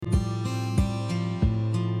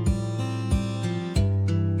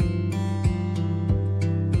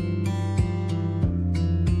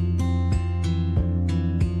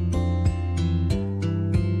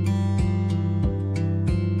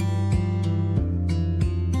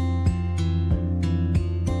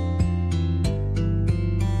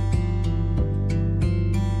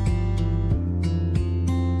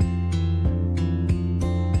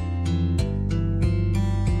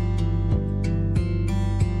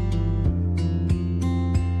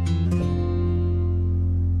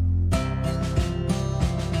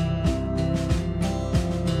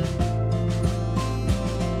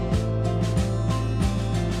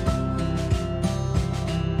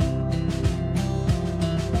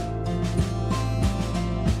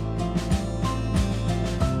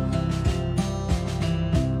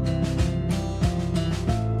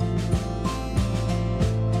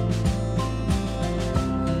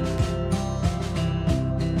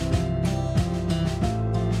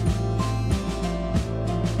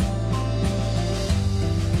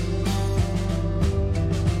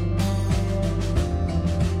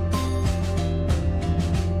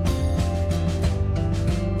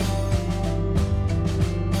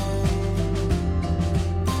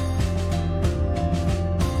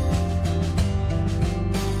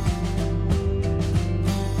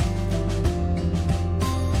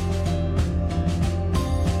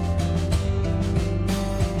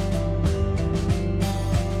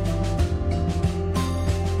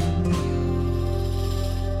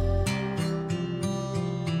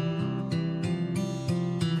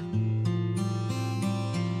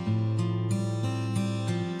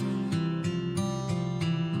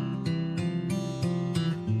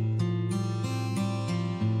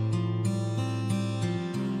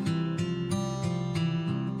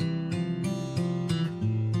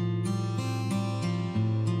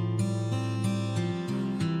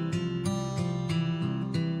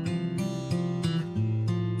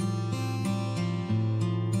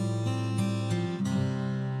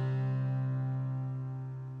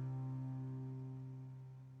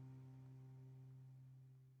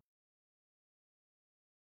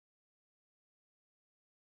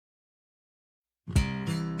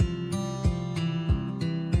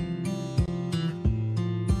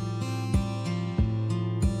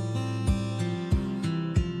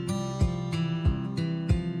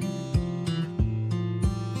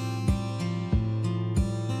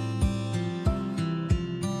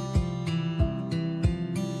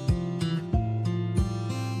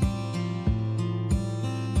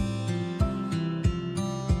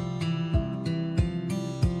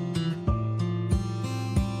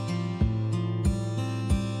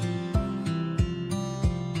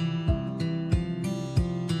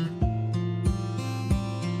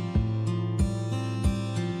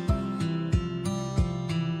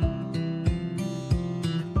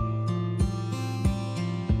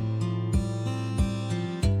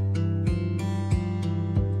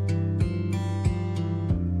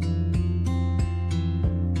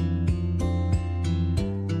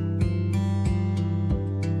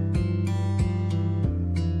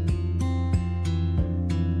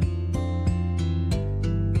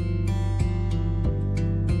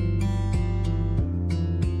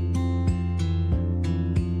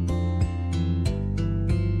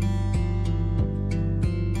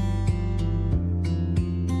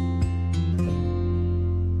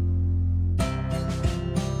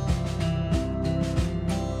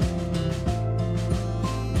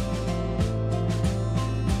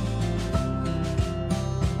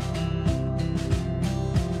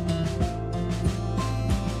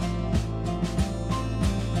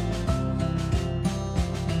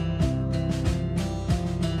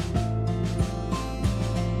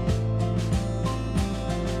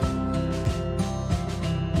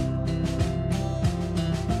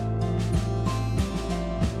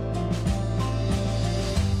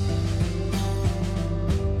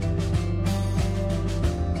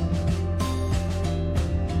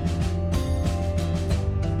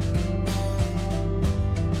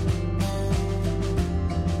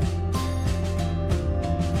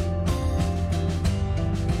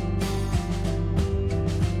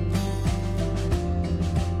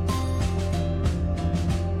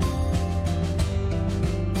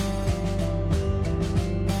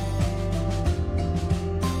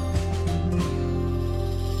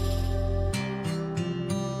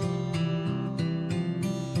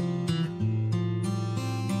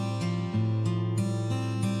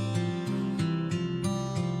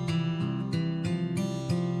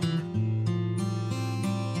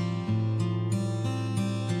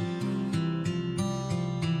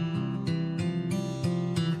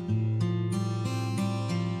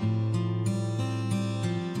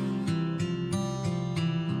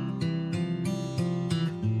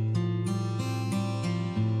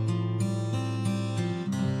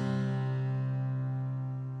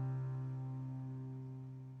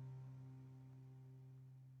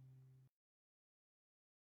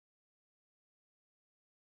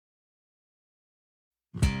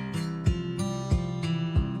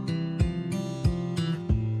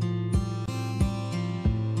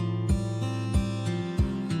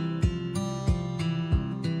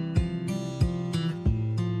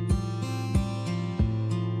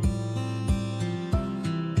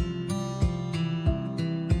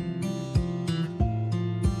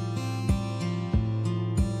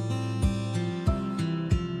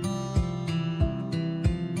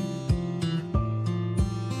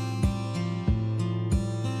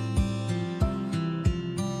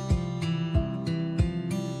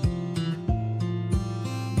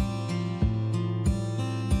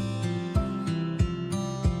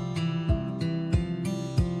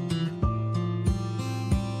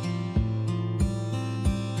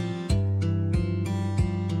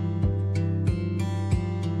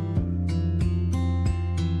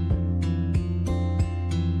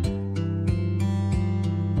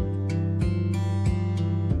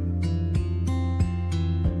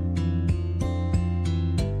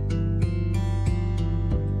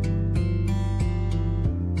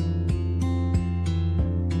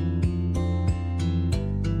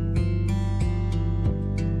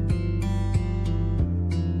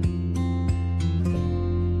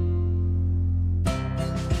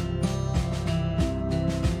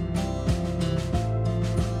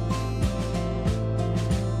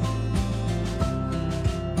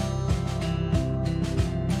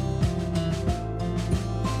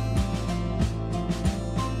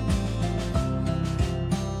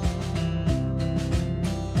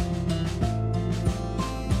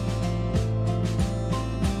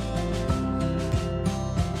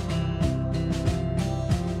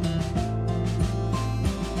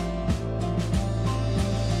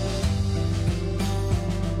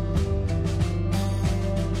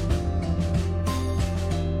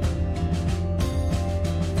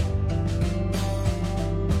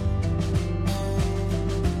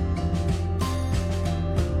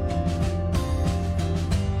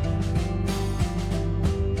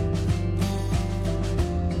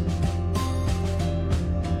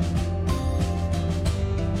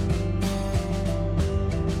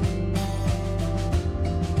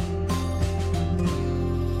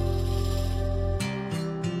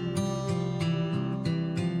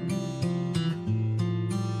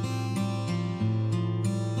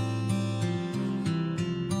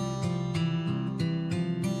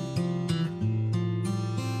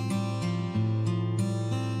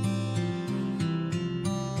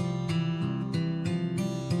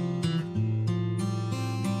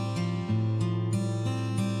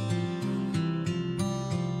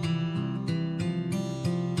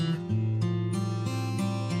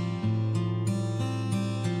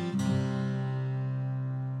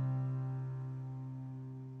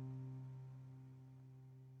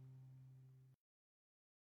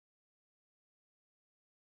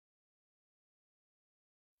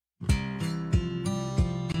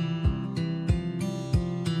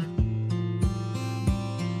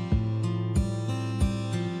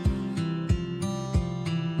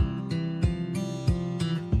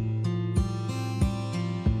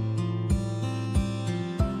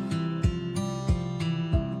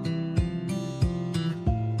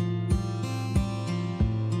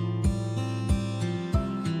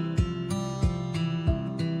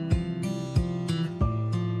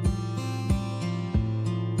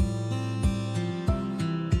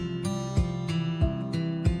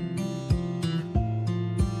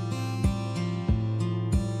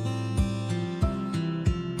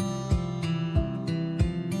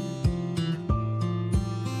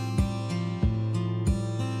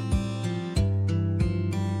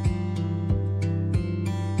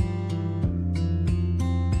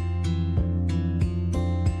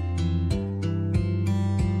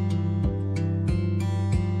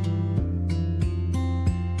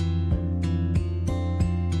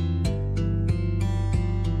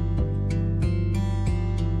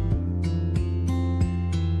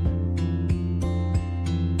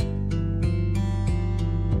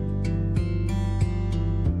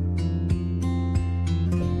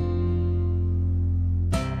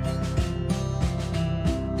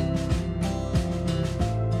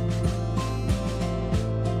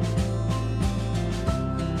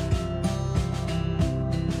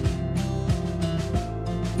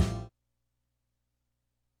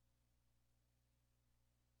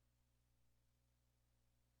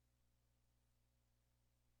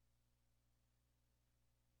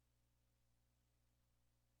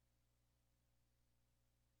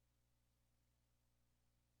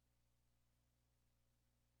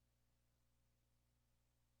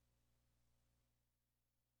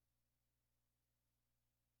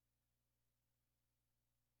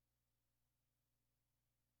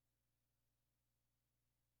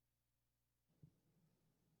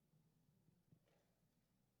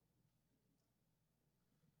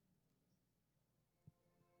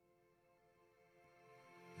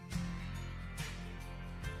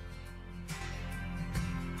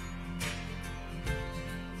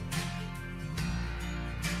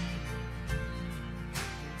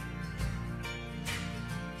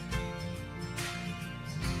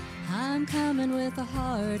coming with a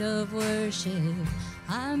heart of worship.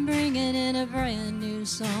 I'm bringing in a brand new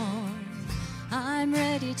song. I'm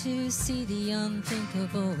ready to see the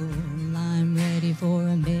unthinkable. I'm ready for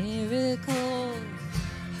a miracle.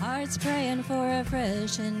 Hearts praying for a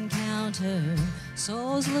fresh encounter.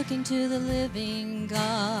 Souls looking to the living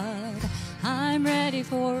God. I'm ready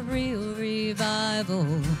for a real revival.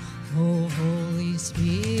 Oh, Holy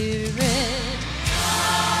Spirit.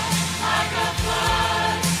 Like a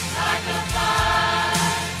flood, like a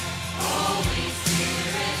fire. Holy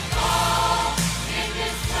Spirit, fall in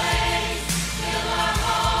this place. Fill our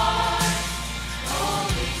hearts.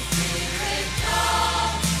 Holy Spirit,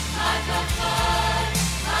 come like a flood,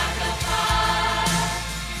 like a fire.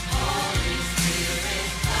 Holy Spirit,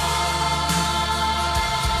 come.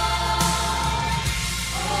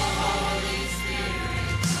 Oh, Holy Spirit,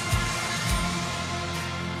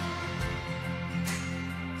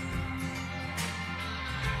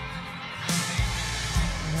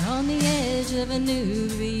 we're on the edge of a new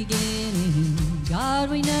beginning. God,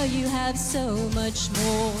 we know you have so much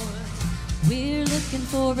more. We're looking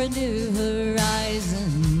for a new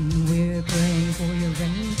horizon. We're praying for your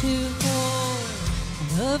rain to pour.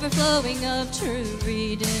 An overflowing of true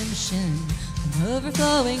redemption. An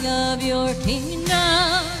overflowing of your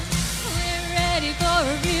kingdom. We're ready for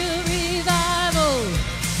a real revival.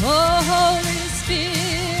 Oh, Holy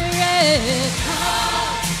Spirit,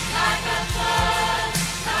 come like a flood,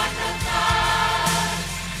 like a fire.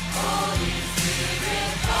 Holy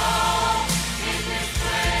Spirit, fall in this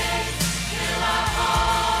place. Fill our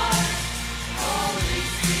hearts. Holy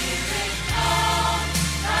Spirit, come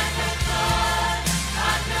like a flood,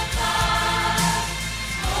 like a fire.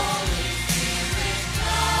 Holy Spirit,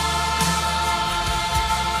 come.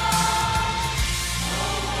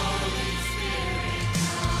 Oh, Holy Spirit,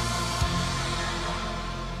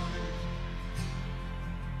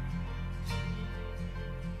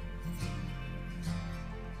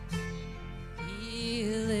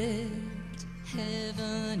 feel it,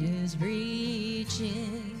 heaven is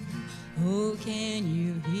reaching. Oh, can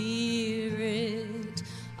you hear it?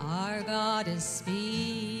 Our God is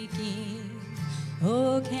speaking.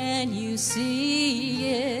 Oh, can you see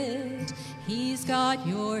it? He's got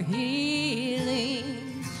your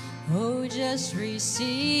healing. Oh, just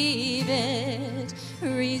receive it.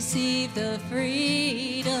 Receive the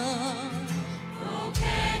freedom. Oh,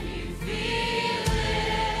 can you feel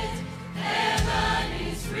it? Heaven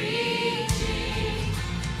is reaching.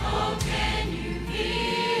 Oh, can you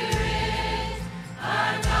hear it?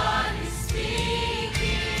 Our God is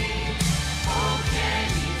speaking. Oh, can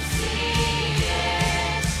you see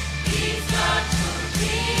it? He's got your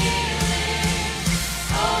healing.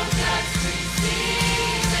 Oh, just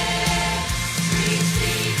receive it.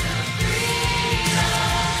 Receive the freedom.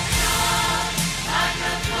 Come like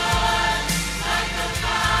a flood, like a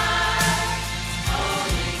fire.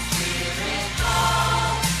 Holy Spirit,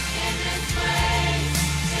 fall in this place.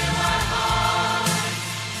 Fill our hearts.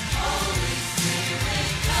 Holy Spirit,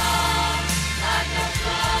 come like a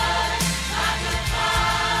flood, like a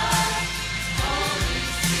fire. Holy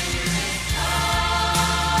Spirit, come.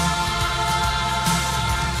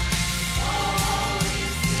 Oh, Holy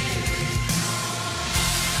Spirit,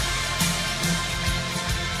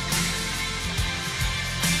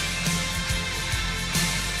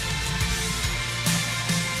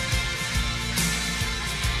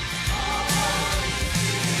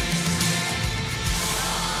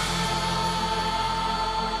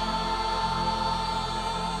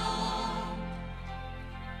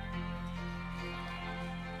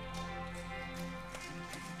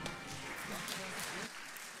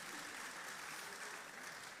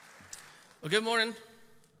 Well, good morning.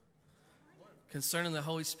 Concerning the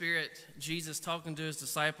Holy Spirit, Jesus talking to his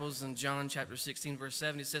disciples in John chapter 16, verse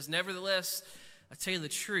 7, he says, "Nevertheless, I tell you the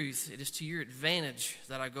truth, it is to your advantage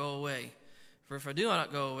that I go away. For if I do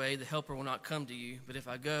not go away, the Helper will not come to you. But if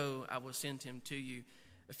I go, I will send him to you."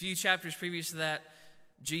 A few chapters previous to that,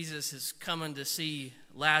 Jesus is coming to see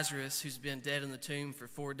Lazarus, who's been dead in the tomb for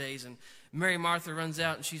 4 days. And Mary Martha runs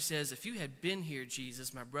out and she says, "If you had been here,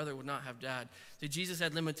 Jesus, my brother would not have died." So Jesus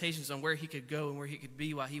had limitations on where he could go and where he could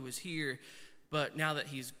be while he was here. But now that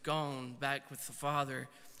he's gone back with the Father,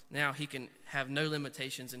 now he can have no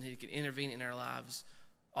limitations and he can intervene in our lives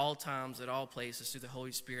all times, at all places, through the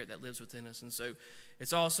Holy Spirit that lives within us. And so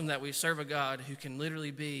it's awesome that we serve a God who can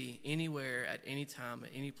literally be anywhere, at any time,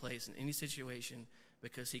 at any place, in any situation,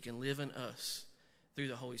 because he can live in us through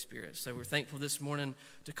the Holy Spirit. So we're thankful this morning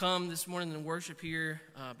to come this morning and worship here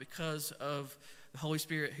because of the Holy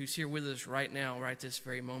Spirit who's here with us right now, right this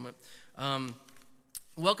very moment.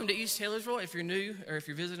 Welcome to East Taylorsville. If you're new or if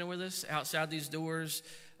you're visiting with us outside these doors,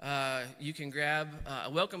 you can grab a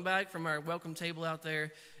welcome bag from our welcome table out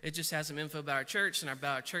there. It just has some info about our church and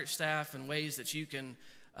about our church staff and ways that you can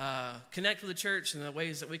connect with the church and the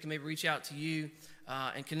ways that we can maybe reach out to you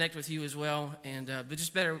and connect with you as well. And but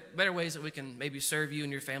just better ways that we can maybe serve you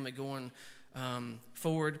and your family going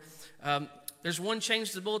forward. There's one change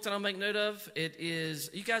to the bulletin I'll make note of. It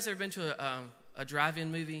is, you guys ever been to a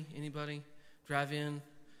drive-in movie? Anybody? Drive-in?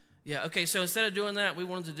 Yeah, okay, so instead of doing that, we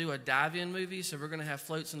wanted to do a dive-in movie. So we're going to have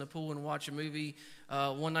floats in the pool and watch a movie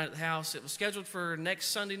one night at the house. It was scheduled for next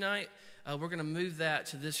Sunday night. We're going to move that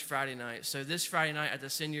to this Friday night. So this Friday night at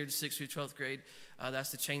the Senior 6th through 12th grade,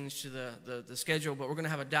 that's the change to the schedule. But we're going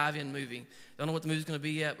to have a dive-in movie. Don't know what the movie's going to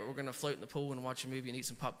be yet, but we're going to float in the pool and watch a movie and eat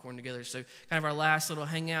some popcorn together. So kind of our last little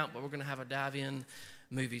hangout, but we're going to have a dive-in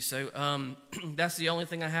movie. So that's the only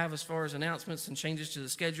thing I have as far as announcements and changes to the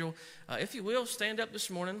schedule. If you will, stand up this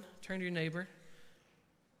morning, turn to your neighbor,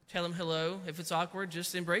 tell him hello. If it's awkward,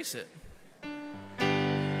 just embrace it.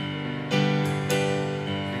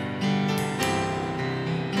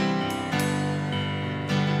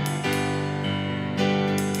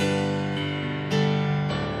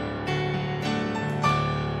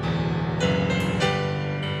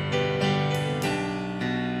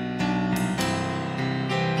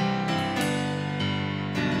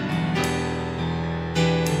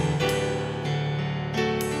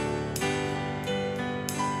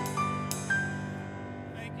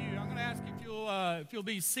 If you'll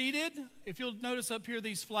be seated, if you'll notice up here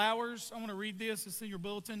these flowers, I want to read this. It's in your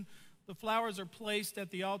bulletin. The flowers are placed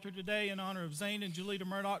at the altar today in honor of Zane and Julita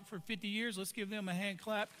Murdoch for 50 years. Let's give them a hand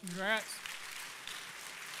clap. Congrats.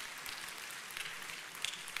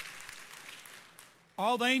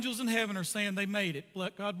 All the angels in heaven are saying they made it.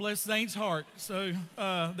 God bless Zane's heart. So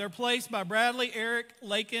they're placed by Bradley, Eric,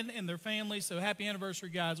 Lakin, and their families. So happy anniversary,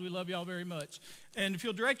 guys. We love y'all very much. And if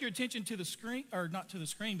you'll direct your attention to the screen, or not to the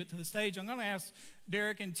screen, but to the stage, I'm going to ask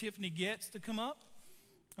Derek and Tiffany Getz to come up.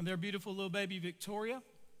 And their beautiful little baby, Victoria.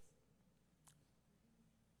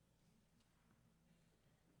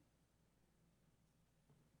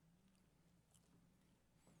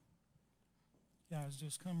 Guys,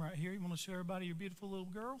 just come right here. You want to show everybody your beautiful little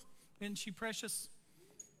girl? Isn't she precious?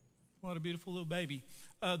 What a beautiful little baby.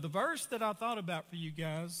 The verse that I thought about for you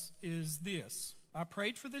guys is this. I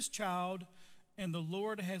prayed for this child, and the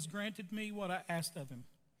Lord has granted me what I asked of him.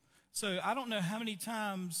 So I don't know how many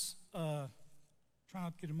times, try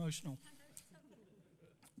not to get emotional,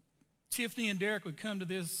 Tiffany and Derek would come to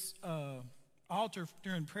this altar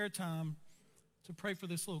during prayer time to pray for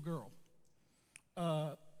this little girl.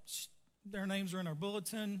 Their names are in our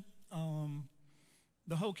bulletin.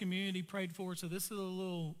 The whole community prayed for her. So this is a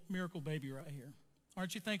little miracle baby right here.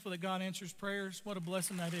 Aren't you thankful that God answers prayers? What a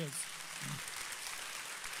blessing that is.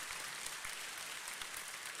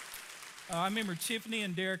 I remember Tiffany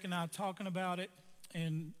and Derek and I talking about it,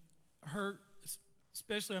 and her,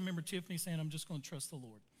 especially I remember Tiffany saying, I'm just going to trust the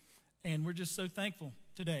Lord. And we're just so thankful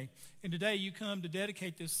today. And today you come to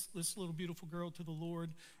dedicate this little beautiful girl to the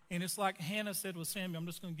Lord. And it's like Hannah said with Samuel, I'm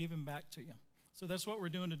just going to give him back to you. So that's what we're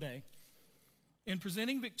doing today. In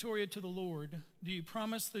presenting Victoria to the Lord, do you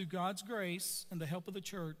promise through God's grace and the help of the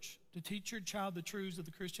church to teach your child the truths of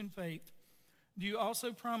the Christian faith? Do you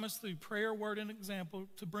also promise through prayer, word, and example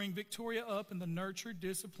to bring Victoria up in the nurture,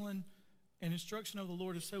 discipline, and instruction of the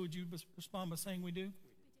Lord? If so, would you respond by saying we do?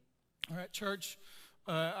 All right, church,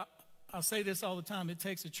 I say this all the time. It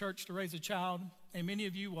takes a church to raise a child, and many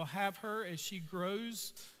of you will have her as she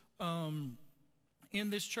grows in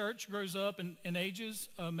this church, grows up and ages.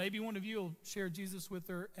 Maybe one of you will share Jesus with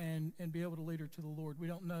her and be able to lead her to the Lord. We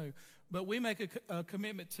don't know. But we make a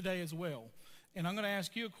commitment today as well. And I'm going to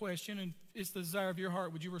ask you a question, and it's the desire of your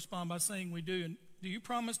heart. Would you respond by saying we do? And do you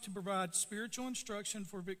promise to provide spiritual instruction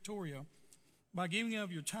for Victoria by giving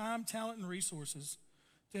of your time, talent, and resources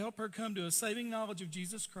to help her come to a saving knowledge of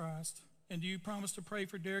Jesus Christ? And do you promise to pray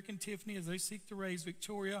for Derek and Tiffany as they seek to raise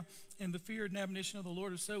Victoria in the fear and admonition of the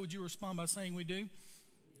Lord? If so, would you respond by saying we do?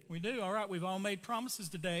 We do. All right, we've all made promises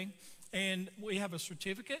today. And we have a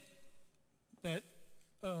certificate that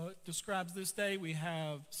describes this day. We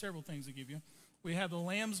have several things to give you. We have the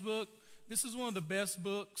Lamb's Book. This is one of the best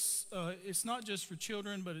books. It's not just for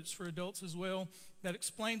children, but it's for adults as well, that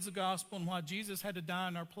explains the gospel and why Jesus had to die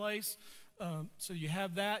in our place. So you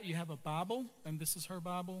have that. You have a Bible, and this is her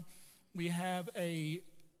Bible. We have a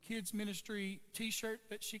kids ministry t-shirt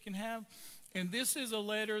that she can have. And this is a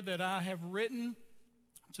letter that I have written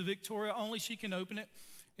to Victoria. Only she can open it.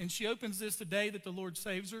 And she opens this the day that the Lord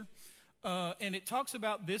saves her. And it talks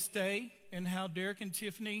about this day and how Derek and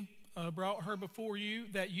Tiffany brought her before you,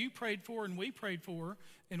 that you prayed for and we prayed for,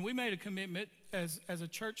 and we made a commitment as a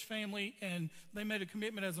church family, and they made a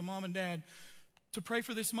commitment as a mom and dad to pray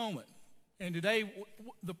for this moment. And today,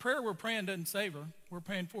 the prayer we're praying doesn't save her. We're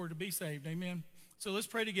praying for her to be saved. Amen. So let's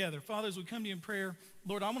pray together. Father, as we come to you in prayer,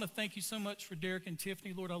 Lord, I want to thank you so much for Derek and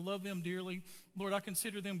Tiffany. Lord, I love them dearly. Lord, I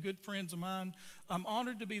consider them good friends of mine. I'm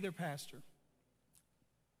honored to be their pastor.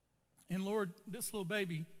 And Lord, this little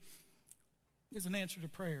baby is an answer to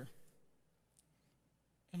prayer.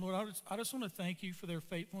 And Lord, I just want to thank you for their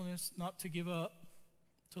faithfulness, not to give up,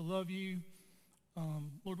 to love you.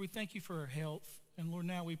 Lord, we thank you for her health. And Lord,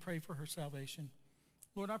 now we pray for her salvation.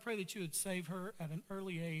 Lord, I pray that you would save her at an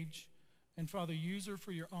early age. And Father, use her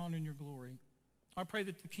for your honor and your glory. I pray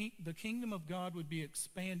that the kingdom of God would be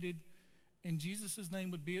expanded and Jesus'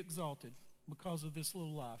 name would be exalted because of this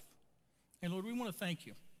little life. And Lord, we want to thank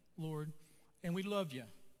you, Lord, and we love you.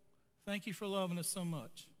 Thank you for loving us so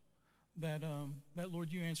much that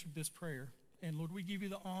Lord, you answered this prayer. And Lord, we give you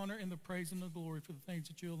the honor and the praise and the glory for the things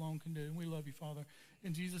that you alone can do. And we love you, Father.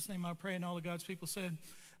 In Jesus' name I pray, and all of God's people said,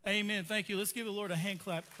 amen. Thank you. Let's give the Lord a hand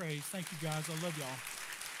clap of praise. Thank you, guys. I love y'all.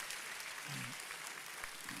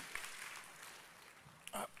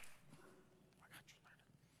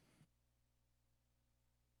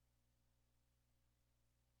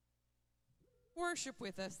 Worship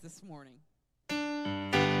with us this morning.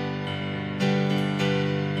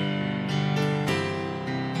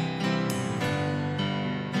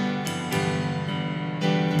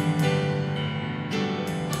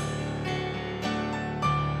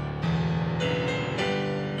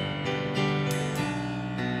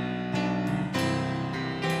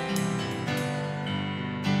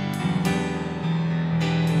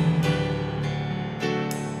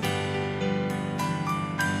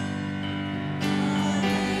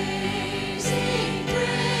 Amazing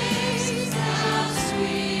grace.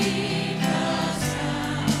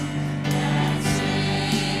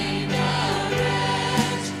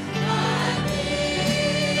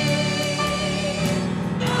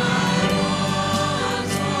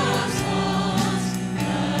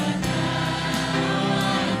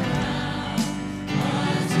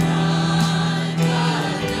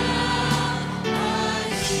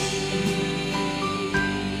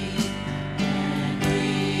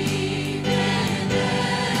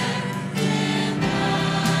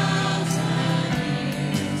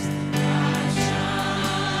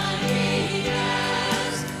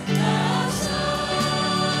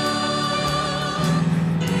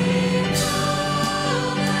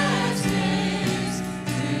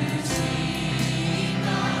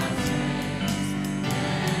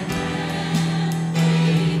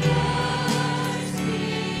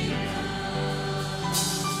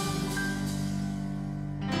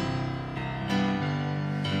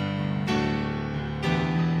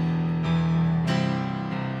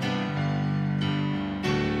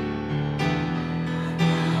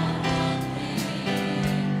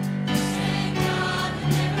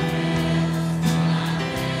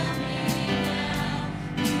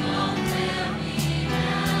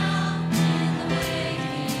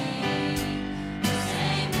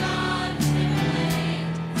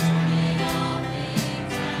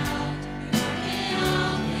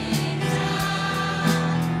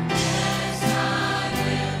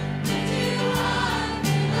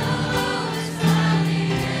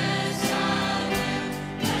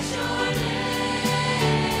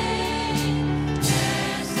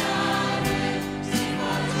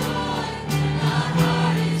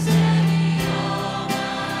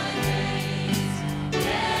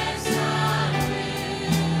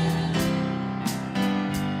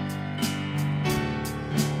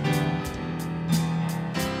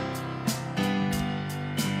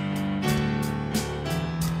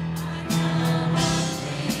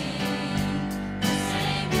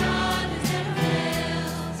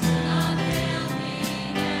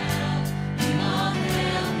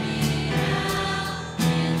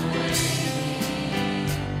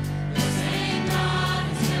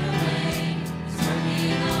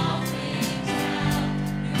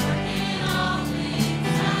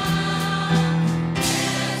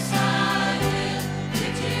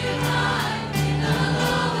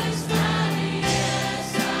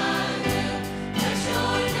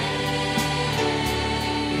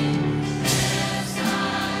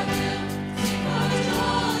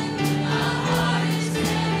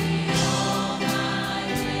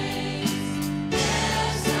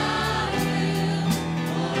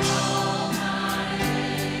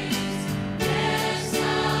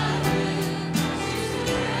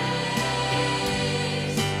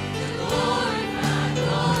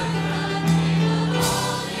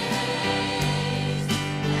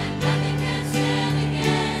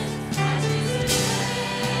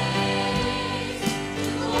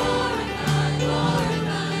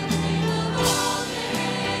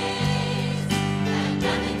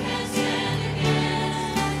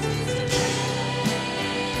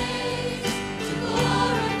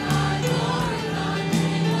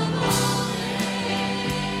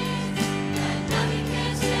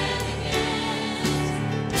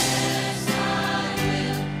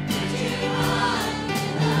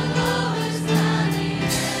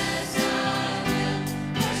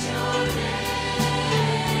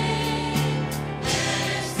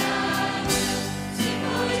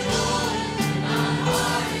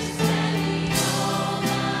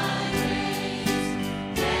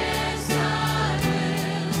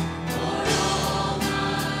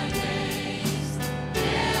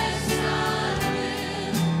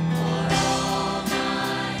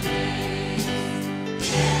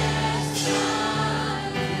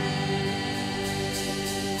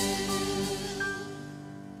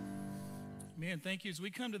 Man, thank you. As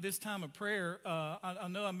we come to this time of prayer, I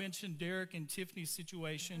know I mentioned Derek and Tiffany's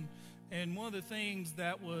situation, and one of the things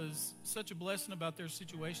that was such a blessing about their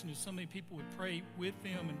situation is so many people would pray with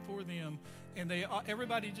them and for them, and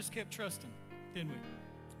everybody just kept trusting, didn't we?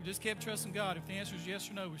 We just kept trusting God. If the answer is yes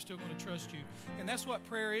or no, we're still going to trust you. And that's what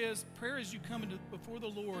prayer is. Prayer is you coming before the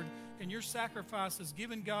Lord, and your sacrifice is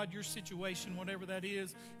giving God your situation, whatever that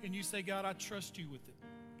is, and you say, God, I trust you with it.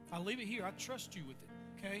 I leave it here. I trust you with it.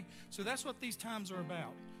 Okay? So that's what these times are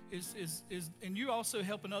about. And you also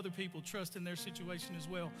helping other people trust in their situation as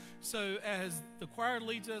well. So as the choir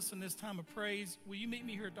leads us in this time of praise, will you meet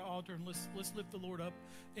me here at the altar, and let's lift the Lord up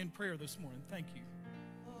in prayer this morning. Thank you.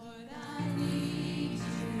 Lord, I need you.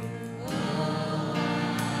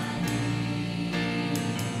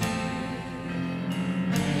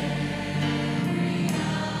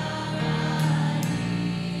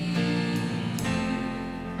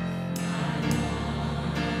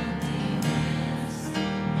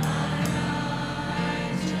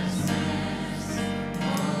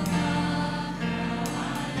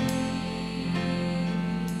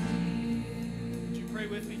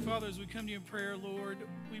 Father, as we come to you in prayer, Lord,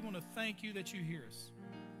 we want to thank you that you hear us.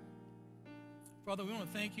 Father, we want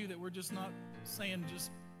to thank you that we're just not saying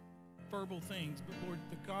just verbal things, but Lord,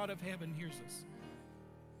 the God of heaven hears us.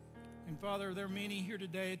 And Father, there are many here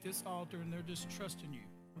today at this altar, and they're just trusting you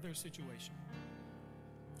with their situation.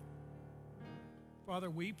 Father,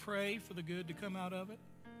 we pray for the good to come out of it.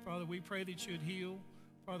 Father, we pray that you would heal.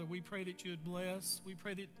 Father, we pray that you would bless. We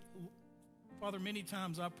pray that, Father, many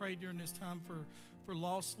times I prayed during this time for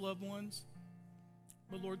lost loved ones.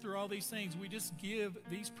 But Lord, through all these things, we just give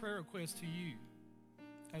these prayer requests to you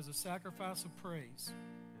as a sacrifice of praise.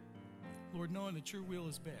 Lord, knowing that your will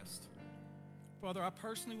is best. Father, I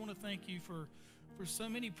personally want to thank you for so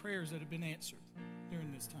many prayers that have been answered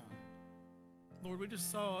during this time. Lord, we just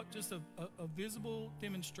saw just a visible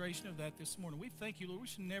demonstration of that this morning. We thank you, Lord. We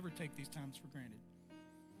should never take these times for granted.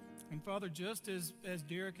 And Father, just as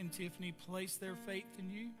Derek and Tiffany place their faith in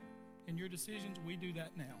you and your decisions, we do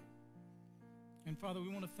that now. And Father, we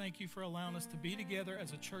want to thank you for allowing us to be together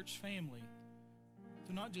as a church family,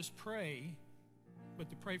 to not just pray, but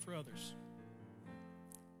to pray for others.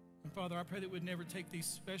 And Father, I pray that we'd never take these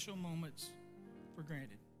special moments for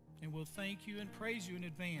granted. And we'll thank you and praise you in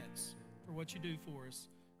advance for what you do for us.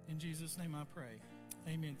 In Jesus' name I pray.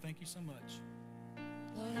 Amen. Thank you so much.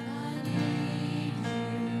 Lord, I need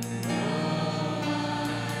you.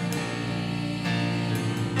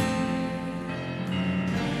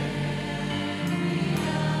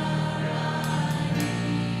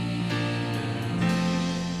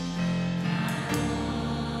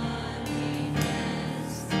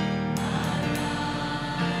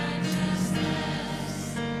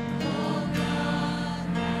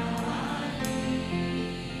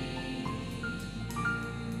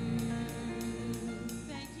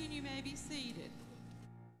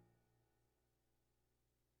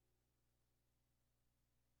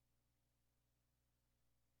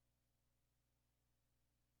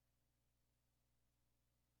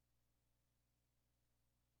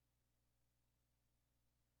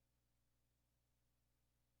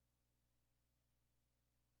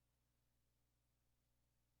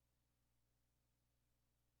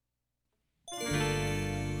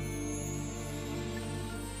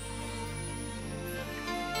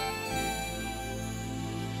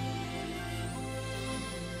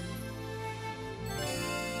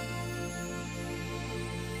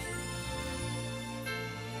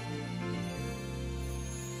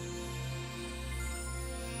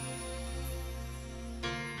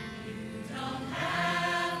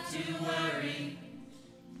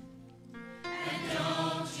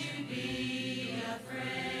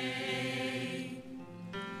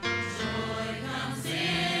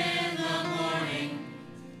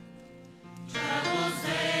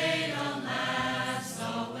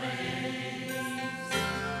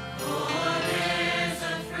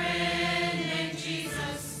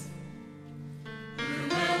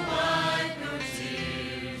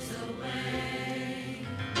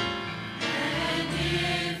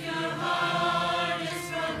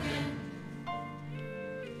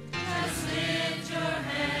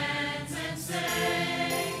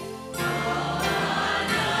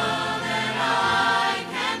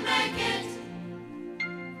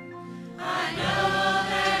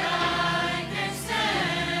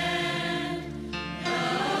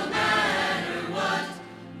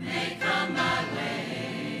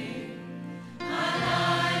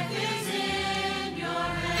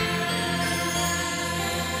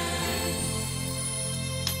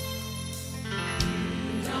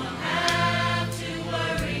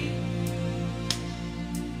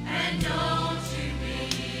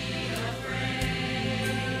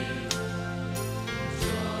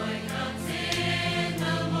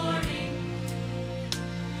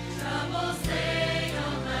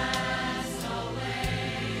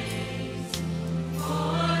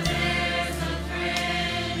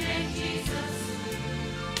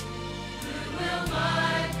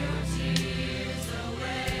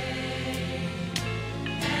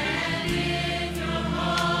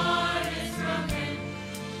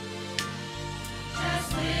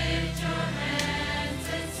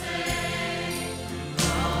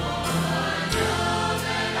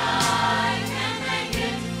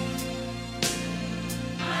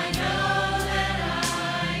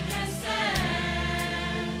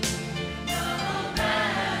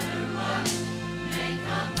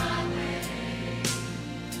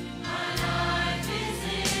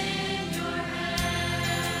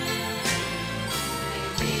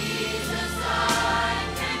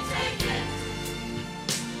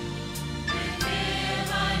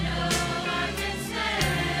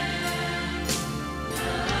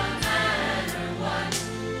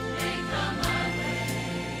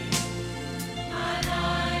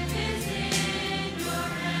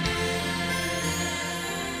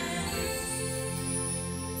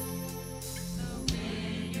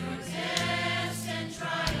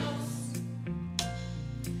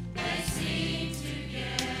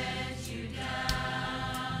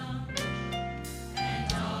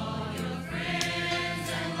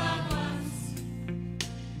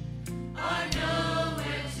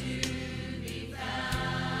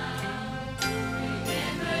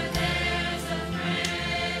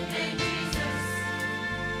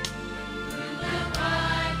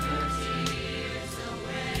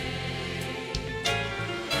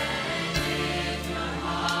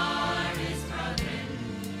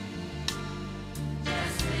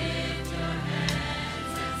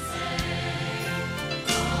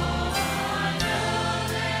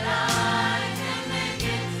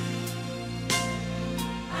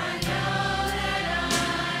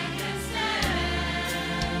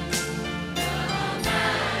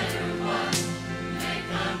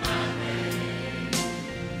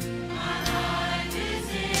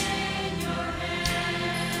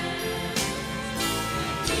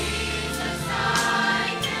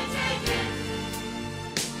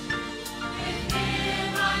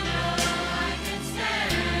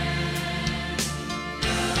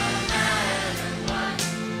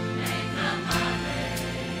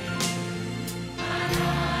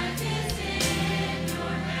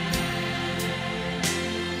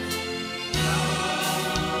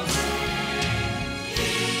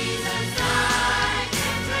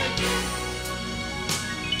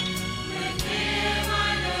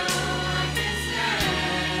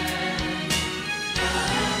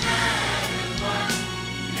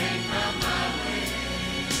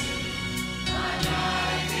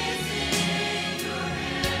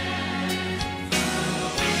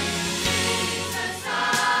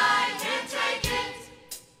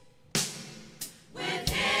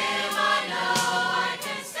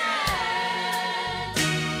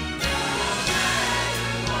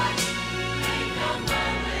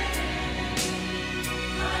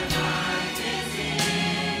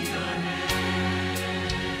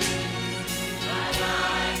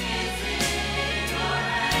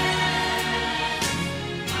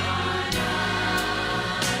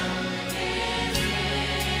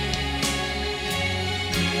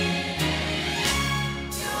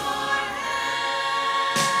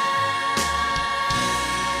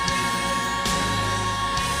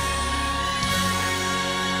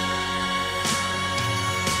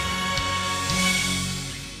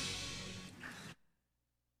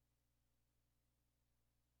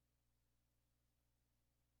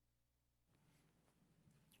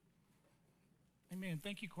 Amen.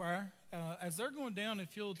 Thank you, choir. As they're going down,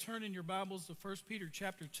 if you'll turn in your Bibles to 1 Peter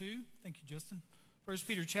chapter 2. Thank you, Justin. 1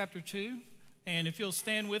 Peter chapter 2. And if you'll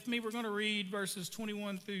stand with me, we're going to read verses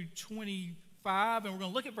 21 through 25, and we're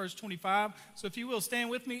going to look at verse 25. So if you will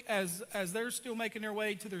stand with me as they're still making their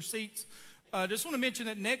way to their seats. Just want to mention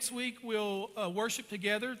that next week we'll worship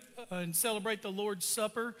together and celebrate the Lord's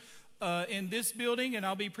Supper in this building, and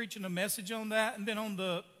I'll be preaching a message on that. And then on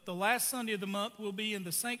the last Sunday of the month, we'll be in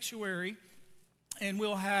the sanctuary, and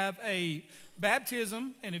we'll have a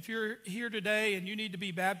baptism. And if you're here today and you need to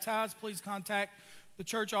be baptized, please contact the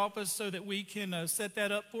church office so that we can set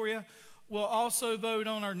that up for you. We'll also vote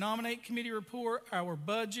on our nominate committee report, our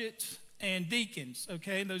budget, and deacons,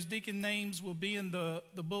 okay? And those deacon names will be in the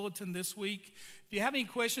bulletin this week. If you have any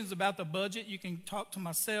questions about the budget, you can talk to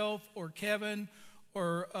myself or Kevin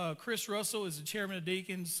or Chris Russell is the chairman of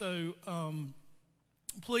deacons. So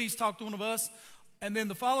please talk to one of us. And then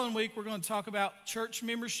the following week, we're going to talk about church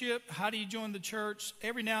membership. How do you join the church?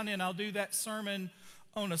 Every now and then, I'll do that sermon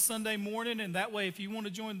on a Sunday morning, and that way, if you want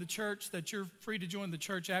to join the church, that you're free to join the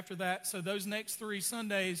church after that. So those next 3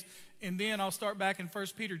 Sundays, and then I'll start back in 1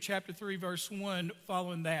 Peter chapter 3, verse 1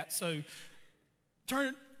 following that. So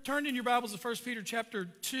turn in your Bibles to 1 Peter chapter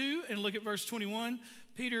 2 and look at verse 21.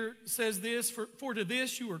 Peter says this, For to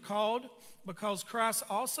this you were called, because Christ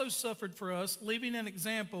also suffered for us, leaving an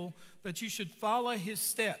example that you should follow his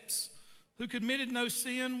steps, who committed no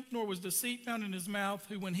sin, nor was deceit found in his mouth,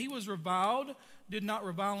 who when he was reviled, did not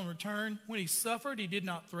revile in return. When he suffered, he did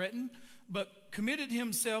not threaten, but committed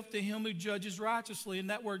himself to him who judges righteously. And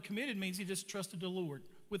that word committed means he just trusted the Lord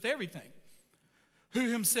with everything. Who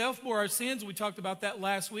himself bore our sins. We talked about that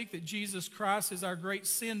last week, that Jesus Christ is our great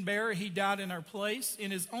sin bearer. He died in our place in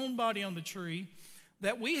his own body on the tree,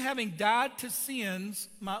 that we, having died to sins,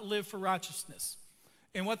 might live for righteousness.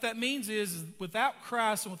 And what that means is without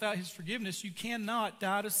Christ and without his forgiveness, you cannot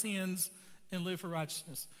die to sins and live for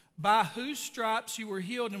righteousness. By whose stripes you were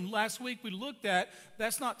healed. And last week we looked at,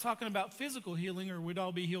 that's not talking about physical healing, or we'd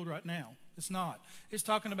all be healed right now. It's not. It's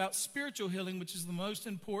talking about spiritual healing, which is the most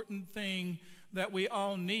important thing that we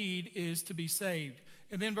all need, is to be saved.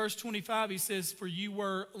 And then verse 25, he says, For you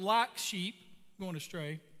were like sheep going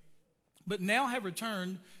astray, but now have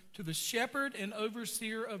returned to the shepherd and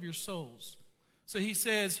overseer of your souls. So he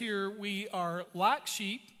says here, we are like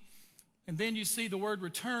sheep. And then you see the word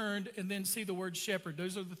returned, and then see the word shepherd.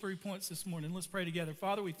 Those are the 3 points this morning. Let's pray together.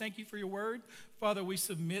 Father, we thank you for your word. Father, we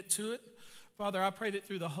submit to it. Father, I pray that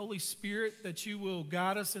through the Holy Spirit that you will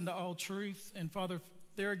guide us into all truth. And Father,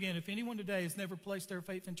 there again, if anyone today has never placed their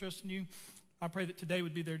faith and trust in you, I pray that today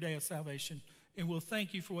would be their day of salvation. And we'll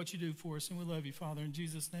thank you for what you do for us. And we love you, Father. In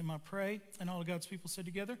Jesus' name I pray. And all of God's people said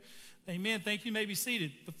together, amen. Thank you. You may be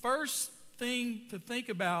seated. The first thing to think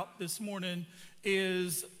about this morning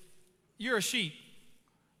is you're a sheep.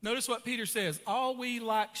 Notice what Peter says. All we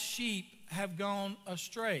like sheep have gone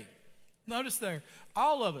astray. Notice there,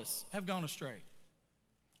 all of us have gone astray.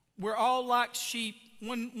 We're all like sheep.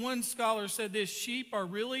 One scholar said this, sheep are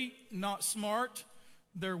really not smart.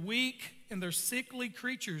 They're weak and they're sickly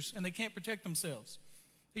creatures, and they can't protect themselves.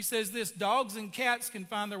 He says this, dogs and cats can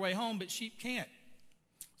find their way home, but sheep can't.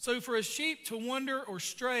 So for a sheep to wander or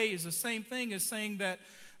stray is the same thing as saying that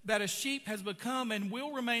a sheep has become and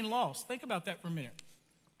will remain lost. Think about that for a minute.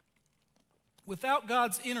 Without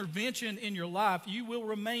God's intervention in your life, you will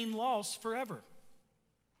remain lost forever.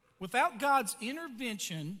 Without God's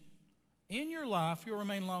intervention in your life, you'll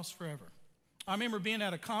remain lost forever. I remember being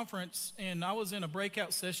at a conference, and I was in a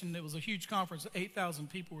breakout session. It was a huge conference. 8,000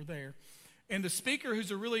 people were there. And the speaker,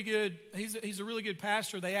 who's a really good, he's a really good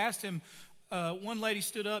pastor, they asked him, one lady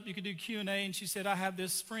stood up, you could do Q&A, and she said, I have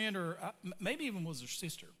this friend, or maybe even was her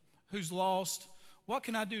sister, who's lost. What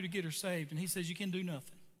can I do to get her saved? And he says, you can do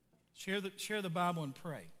nothing. Share the Bible and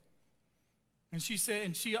pray. And she said,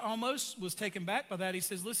 and she almost was taken back by that. He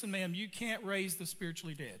says, listen, ma'am, you can't raise the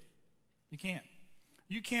spiritually dead. You can't.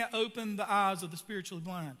 You can't open the eyes of the spiritually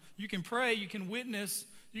blind. You can pray, you can witness,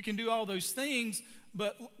 you can do all those things,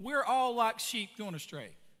 but we're all like sheep going astray.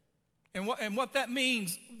 And what that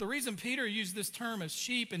means, the reason Peter used this term as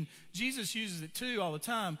sheep, and Jesus uses it too all the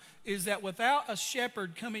time, is that without a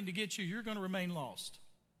shepherd coming to get you, you're going to remain lost.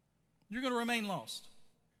 You're going to remain lost.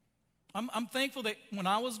 I'm thankful that when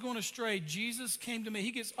I was going astray, Jesus came to me.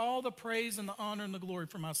 He gets all the praise and the honor and the glory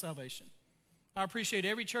for my salvation. I appreciate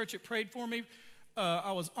every church that prayed for me.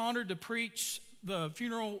 I was honored to preach the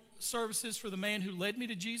funeral services for the man who led me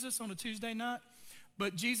to Jesus on a Tuesday night,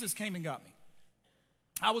 but Jesus came and got me.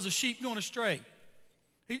 I was a sheep going astray.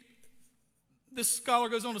 This scholar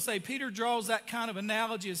goes on to say, Peter draws that kind of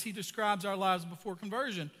analogy as he describes our lives before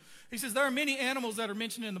conversion. He says, there are many animals that are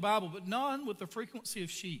mentioned in the Bible, but none with the frequency of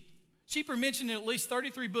sheep. Sheep are mentioned in at least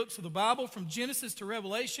 33 books of the Bible. From Genesis to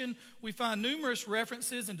Revelation, we find numerous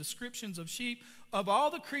references and descriptions of sheep. Of all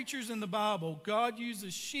the creatures in the Bible, God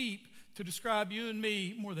uses sheep to describe you and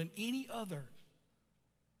me more than any other.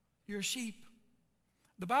 You're a sheep.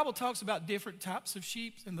 The Bible talks about different types of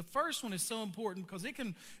sheep, and the first one is so important because it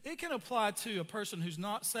can apply to a person who's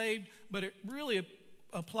not saved, but it really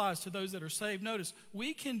applies to those that are saved. Notice,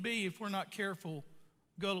 we can be, if we're not careful,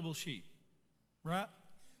 gullible sheep, right?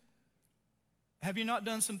 Have you not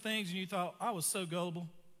done some things and you thought, I was so gullible?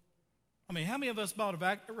 I mean, how many of us bought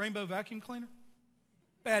a rainbow vacuum cleaner?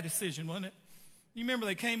 Bad decision, wasn't it? You remember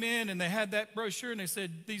they came in and they had that brochure and they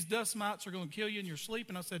said, these dust mites are going to kill you in your sleep.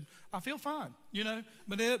 And I said, I feel fine, you know.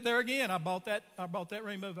 But there again, I bought that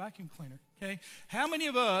rainbow vacuum cleaner, okay? How many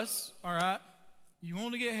of us, all right, you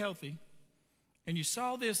want to get healthy, and you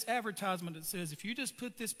saw this advertisement that says, if you just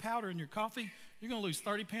put this powder in your coffee, you're going to lose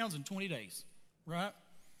 30 pounds in 20 days, right?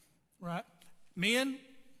 Right? Men,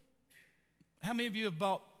 how many of you have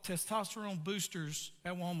bought testosterone boosters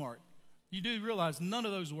at Walmart? You do realize none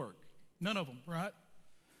of those work. None of them, right?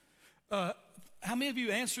 How many of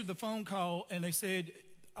you answered the phone call and they said,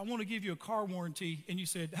 I want to give you a car warranty, and you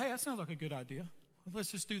said, hey, that sounds like a good idea.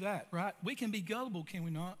 Let's just do that, right? We can be gullible, can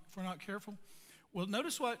we not, if we're not careful? Well,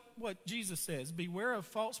 notice what Jesus says. Beware of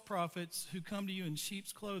false prophets who come to you in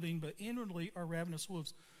sheep's clothing, but inwardly are ravenous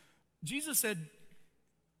wolves. Jesus said,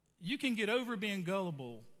 you can get over being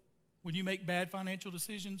gullible when you make bad financial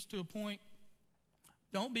decisions to a point.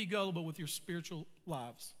 Don't be gullible with your spiritual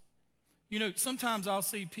lives. You know, sometimes I'll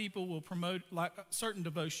see people will promote like certain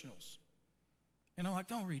devotionals. And I'm like,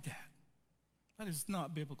 don't read that. That is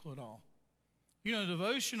not biblical at all. You know,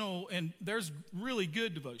 devotional, and there's really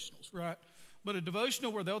good devotionals, right? But a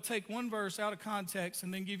devotional where they'll take one verse out of context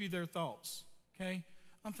and then give you their thoughts, okay?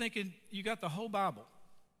 I'm thinking, you got the whole Bible.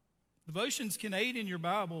 Devotions can aid in your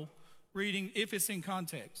Bible reading if it's in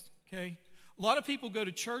context, okay? A lot of people go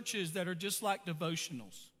to churches that are just like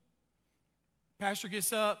devotionals. Pastor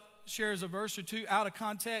gets up, shares a verse or two out of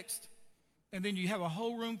context, and then you have a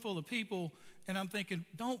whole room full of people, and I'm thinking,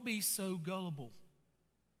 don't be so gullible.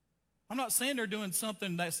 I'm not saying they're doing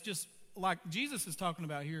something that's just like Jesus is talking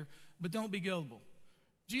about here, but don't be gullible.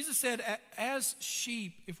 Jesus said, as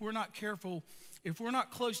sheep, if we're not careful, if we're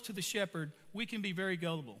not close to the shepherd, we can be very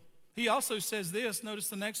gullible. He also says this, notice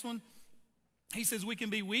the next one. He says, we can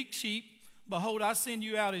be weak sheep. Behold, I send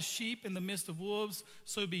you out as sheep in the midst of wolves,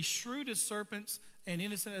 so be shrewd as serpents and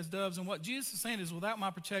innocent as doves. And what Jesus is saying is, without my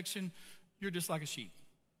protection, you're just like a sheep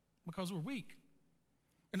because we're weak.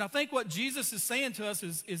 And I think what Jesus is saying to us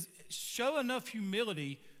is show enough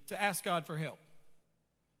humility to ask God for help.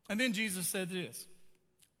 And then Jesus said this.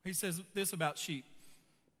 He says this about sheep.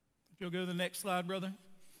 If you'll go to the next slide, brother.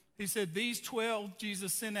 He said, these 12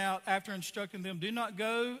 Jesus sent out after instructing them, do not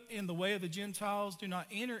go in the way of the Gentiles, do not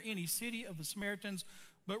enter any city of the Samaritans,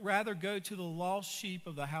 but rather go to the lost sheep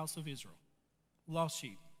of the house of Israel. Lost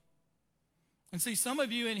sheep. And see, some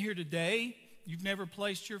of you in here today, you've never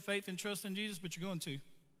placed your faith and trust in Jesus, but you're going to.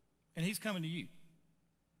 And he's coming to you.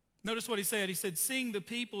 Notice what he said. He said, seeing the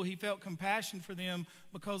people, he felt compassion for them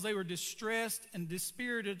because they were distressed and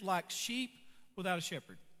dispirited like sheep without a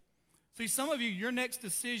shepherd. See, some of you, your next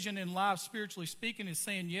decision in life, spiritually speaking, is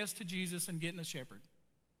saying yes to Jesus and getting a shepherd.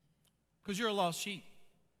 Because you're a lost sheep.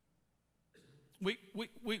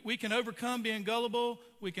 We can overcome being gullible.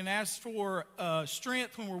 We can ask for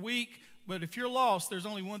strength when we're weak. But if you're lost, there's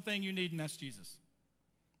only one thing you need, and that's Jesus.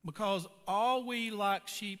 Because all we like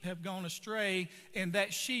sheep have gone astray, and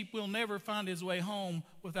that sheep will never find his way home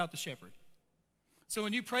without the shepherd. So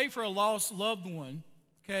when you pray for a lost loved one,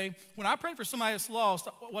 okay, when I pray for somebody that's lost,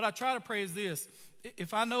 what I try to pray is this.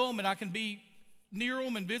 If I know them and I can be near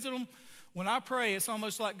them and visit them, when I pray, it's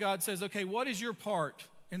almost like God says, okay, what is your part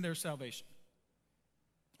in their salvation?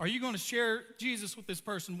 Are you going to share Jesus with this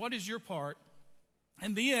person? What is your part?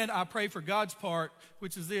 And then I pray for God's part,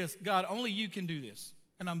 which is this. God, only you can do this.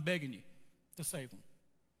 And I'm begging you to save them.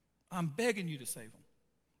 I'm begging you to save them.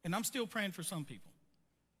 And I'm still praying for some people,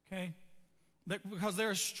 okay? Because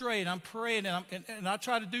they're astray, and I'm praying, and I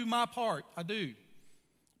try to do my part. I do.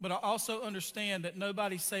 But I also understand that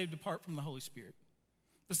nobody's saved apart from the Holy Spirit.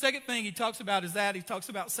 The second thing he talks about is that he talks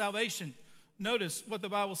about salvation. Notice what the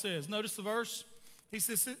Bible says. Notice the verse. He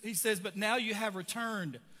says, but now you have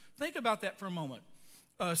returned. Think about that for a moment.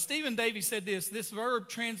 Stephen Davey said this verb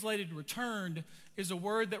translated returned is a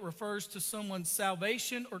word that refers to someone's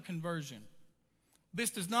salvation or conversion.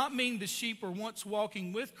 This does not mean the sheep were once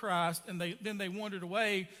walking with Christ and then they wandered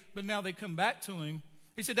away, but now they come back to him.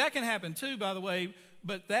 He said that can happen too, by the way,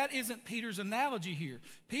 but that isn't Peter's analogy here.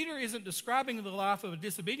 Peter isn't describing the life of a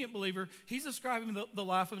disobedient believer. He's describing the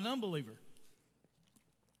life of an unbeliever.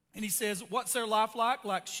 And he says, what's their life like?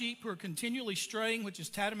 Like sheep who are continually straying, which is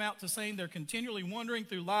tantamount to saying they're continually wandering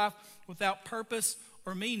through life without purpose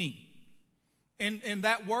or meaning. And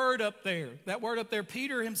that word up there,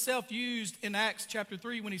 Peter himself used in Acts chapter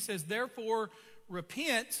 3 when he says, therefore,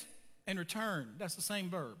 repent and return. That's the same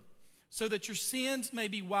verb. So that your sins may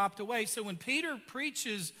be wiped away. So when Peter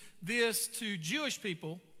preaches this to Jewish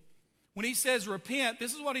people, when he says repent,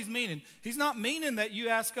 this is what he's meaning. He's not meaning that you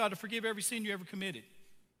ask God to forgive every sin you ever committed.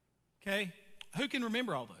 Okay? Who can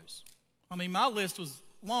remember all those? I mean, my list was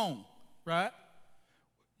long, right?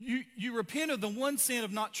 You repent of the one sin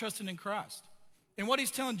of not trusting in Christ. And what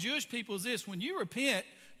he's telling Jewish people is this: when you repent,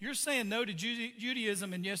 you're saying no to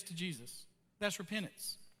Judaism and yes to Jesus. That's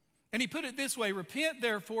repentance. And he put it this way: repent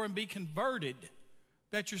therefore and be converted,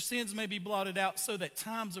 that your sins may be blotted out, so that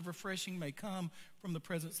times of refreshing may come from the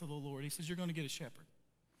presence of the Lord. He says you're going to get a shepherd.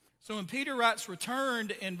 So when Peter writes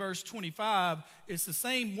returned in verse 25, it's the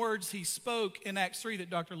same words he spoke in Acts 3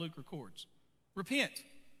 that Dr. Luke records. Repent.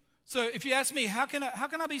 So if you ask me, how can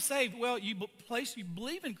I be saved? Well, you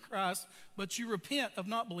believe in Christ, but you repent of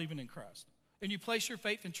not believing in Christ. And you place your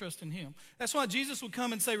faith and trust in him. That's why Jesus would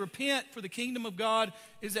come and say, repent, for the kingdom of God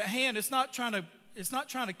is at hand. It's not trying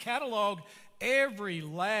to catalog every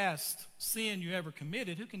last sin you ever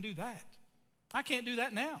committed. Who can do that? I can't do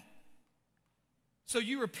that now. So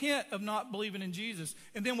you repent of not believing in Jesus.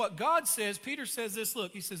 And then what God says, Peter says this,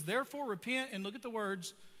 look, he says, therefore repent, and look at the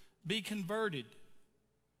words, be converted.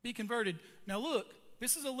 Be converted. Now look,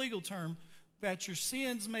 this is a legal term, that your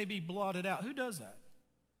sins may be blotted out. Who does that?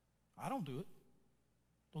 I don't do it.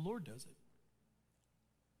 The Lord does it.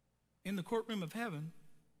 In the courtroom of heaven,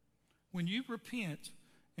 when you repent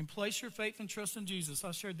and place your faith and trust in Jesus,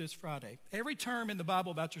 I shared this Friday. Every term in the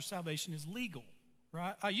Bible about your salvation is legal,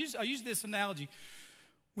 right? I use this analogy.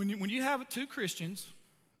 When you have two Christians,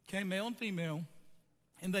 okay, male and female,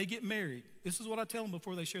 and they get married, this is what I tell them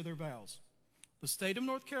before they share their vows. The state of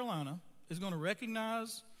North Carolina is going to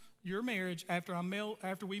recognize your marriage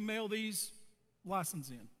after we mail these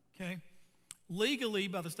licenses in, okay? Legally,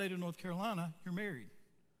 by the state of North Carolina, you're married.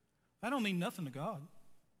 That don't mean nothing to God.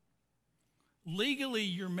 Legally,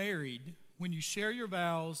 you're married when you share your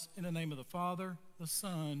vows in the name of the Father, the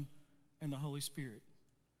Son, and the Holy Spirit.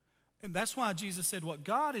 And that's why Jesus said, what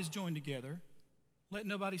God has joined together, let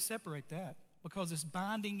nobody separate that, because it's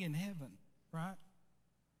binding in heaven, right?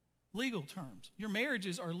 Legal terms. Your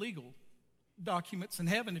marriages are legal documents in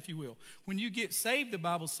heaven, if you will. When you get saved, the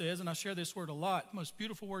Bible says, and I share this word a lot, the most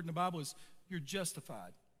beautiful word in the Bible is you're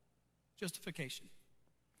justified. Justification.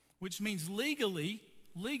 Which means legally,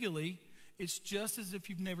 it's just as if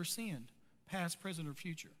you've never sinned, past, present, or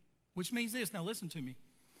future. Which means this, now listen to me.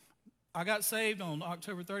 I got saved on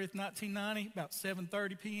October 30th, 1990, about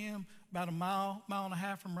 7:30 p.m., about a mile and a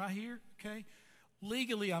half from right here, okay?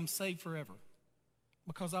 Legally, I'm saved forever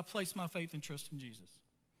because I place my faith and trust in Jesus.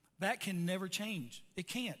 That can never change. It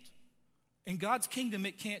can't. In God's kingdom,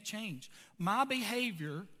 it can't change. My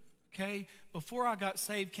behavior, okay, before I got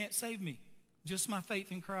saved can't save me. Just my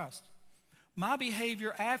faith in Christ. My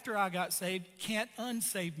behavior after I got saved can't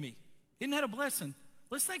unsave me. Isn't that a blessing?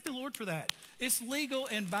 Let's thank the Lord for that. It's legal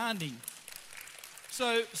and binding.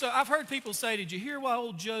 So I've heard people say, did you hear what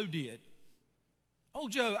old Joe did?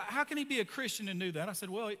 Old Joe, how can he be a Christian and do that? I said,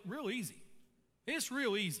 well, real easy. It's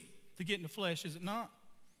real easy to get in the flesh, is it not?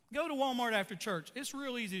 Go to Walmart after church. It's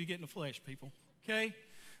real easy to get in the flesh, people, okay?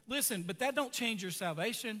 Listen, but that don't change your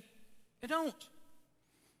salvation. It don't.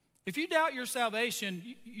 If you doubt your salvation,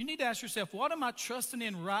 you need to ask yourself, what am I trusting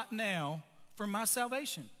in right now for my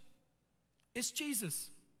salvation? It's Jesus.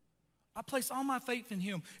 I place all my faith in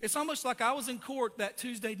him. It's almost like I was in court that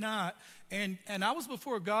Tuesday night, and I was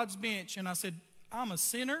before God's bench, and I said, I'm a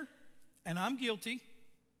sinner, and I'm guilty,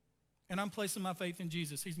 and I'm placing my faith in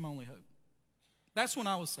Jesus. He's my only hope. That's when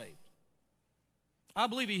I was saved. I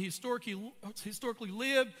believe he historically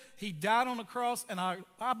lived. He died on the cross, and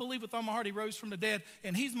I believe with all my heart he rose from the dead,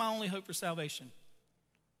 and he's my only hope for salvation.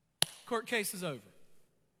 Court case is over.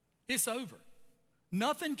 It's over.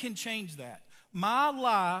 Nothing can change that. My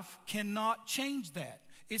life cannot change that.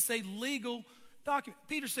 It's a legal document.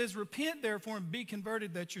 Peter says, repent therefore and be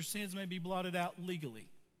converted that your sins may be blotted out legally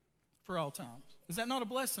for all times. Is that not a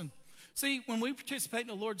blessing? See, when we participate in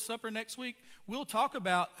the Lord's Supper next week, we'll talk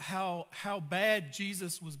about how bad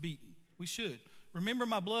Jesus was beaten. We should. Remember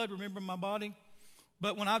my blood, remember my body.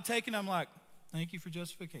 But when I've taken, I'm like, thank you for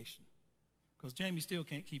justification. Because Jamie still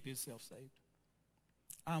can't keep himself saved.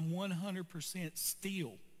 I'm 100%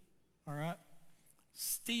 steel, all right?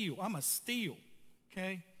 Steel. I'm a steel,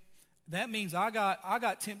 okay? That means I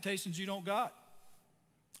got temptations you don't got.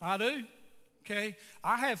 I do, okay?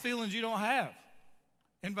 I have feelings you don't have,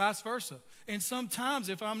 and vice versa. And sometimes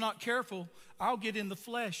if I'm not careful, I'll get in the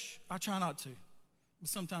flesh. I try not to, but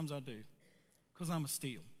sometimes I do, because I'm a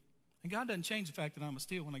steal. And God doesn't change the fact that I'm a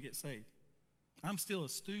steal when I get saved. I'm still a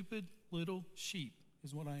stupid little sheep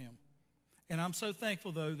is what I am. And I'm so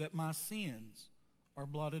thankful, though, that my sins are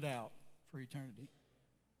blotted out for eternity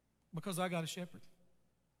because I got a shepherd.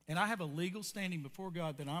 And I have a legal standing before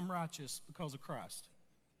God that I'm righteous because of Christ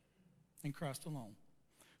and Christ alone.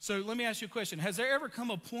 So let me ask you a question. Has there ever come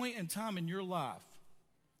a point in time in your life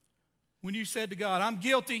when you said to God, I'm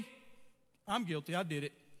guilty, I did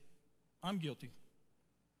it, I'm guilty,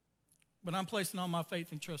 but I'm placing all my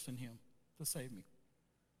faith and trust in him to save me?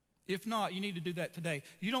 If not, you need to do that today.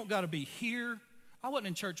 You don't got to be here. I wasn't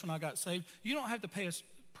in church when I got saved. You don't have to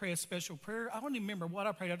pray a special prayer. I don't even remember what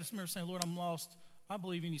I prayed. I just remember saying, Lord, I'm lost. I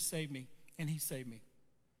believe in you, save me. And he saved me.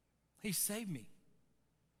 He saved me.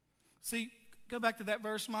 See, go back to that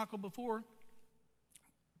verse, Michael, before.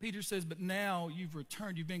 Peter says, but now you've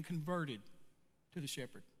returned. You've been converted to the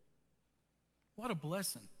shepherd. What a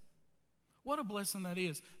blessing. What a blessing that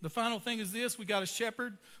is. The final thing is this. We got a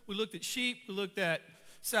shepherd. We looked at sheep. We looked at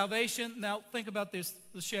salvation. Now think about this,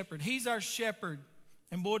 the shepherd. He's our shepherd.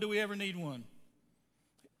 And boy, do we ever need one.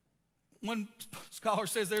 One scholar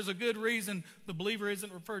says there's a good reason the believer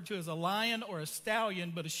isn't referred to as a lion or a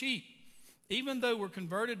stallion, but a sheep. Even though we're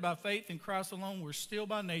converted by faith in Christ alone, we're still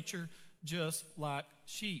by nature just like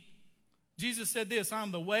sheep. Jesus said this,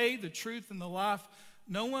 I'm the way, the truth, and the life.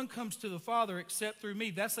 No one comes to the Father except through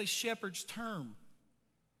me. That's a shepherd's term.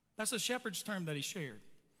 That's a shepherd's term that he shared.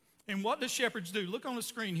 And what do shepherds do? Look on the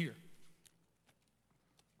screen here.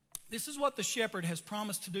 This is what the shepherd has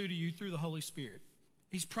promised to do to you through the Holy Spirit.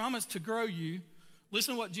 He's promised to grow you.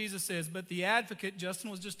 Listen to what Jesus says. But the advocate, Justin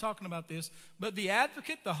was just talking about this, but the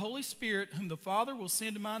advocate, the Holy Spirit, whom the Father will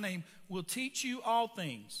send in my name, will teach you all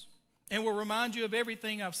things and will remind you of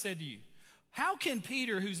everything I've said to you. How can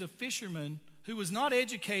Peter, who's a fisherman, who was not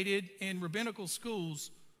educated in rabbinical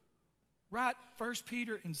schools, write 1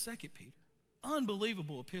 Peter and 2 Peter?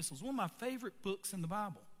 Unbelievable epistles, one of my favorite books in the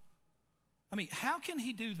Bible. I mean, how can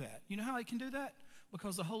he do that? You know how he can do that?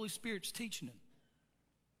 Because the Holy Spirit's teaching him.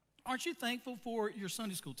 Aren't you thankful for your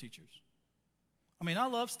Sunday school teachers? I mean, I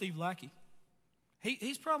love Steve Lackey.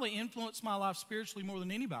 He's probably influenced my life spiritually more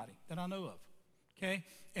than anybody that I know of, okay?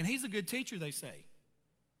 And he's a good teacher, they say.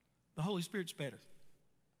 The Holy Spirit's better.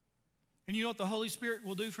 And you know what the Holy Spirit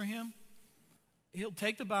will do for him? He'll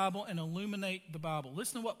take the Bible and illuminate the Bible.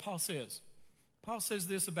 Listen to what Paul says. Paul says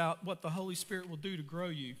this about what the Holy Spirit will do to grow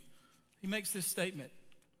you. He makes this statement.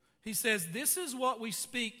 He says, this is what we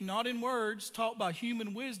speak, not in words taught by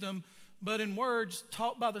human wisdom, but in words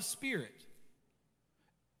taught by the Spirit.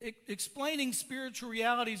 Explaining spiritual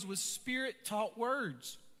realities with Spirit-taught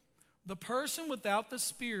words. The person without the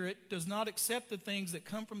Spirit does not accept the things that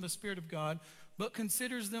come from the Spirit of God, but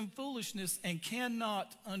considers them foolishness and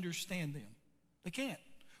cannot understand them. They can't.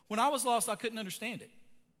 When I was lost, I couldn't understand it.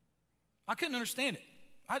 I couldn't understand it.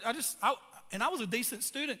 I was a decent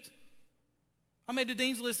student. I made the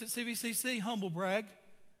dean's list at CVCC, humble brag.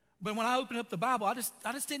 But when I opened up the Bible, I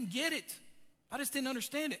just didn't get it. I just didn't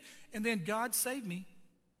understand it. And then God saved me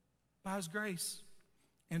by his grace.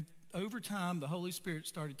 And over time, the Holy Spirit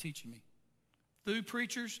started teaching me. Through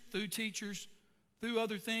preachers, through teachers, through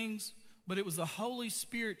other things. But it was the Holy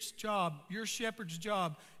Spirit's job, your shepherd's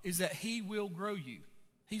job, is that he will grow you.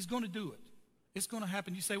 He's going to do it. It's going to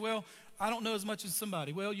happen. You say, well, I don't know as much as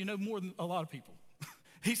somebody. Well, you know more than a lot of people.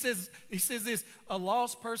 He says this, a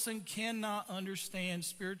lost person cannot understand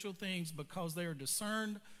spiritual things because they are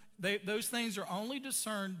discerned. Those things are only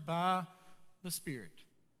discerned by the Spirit.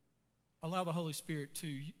 Allow the Holy Spirit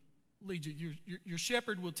to lead you. Your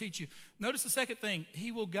shepherd will teach you. Notice the second thing,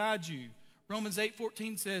 he will guide you. Romans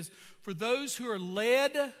 8:14 says, for those who are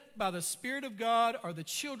led by the Spirit of God are the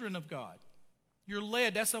children of God. You're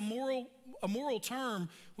led. That's a moral term,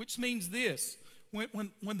 which means this.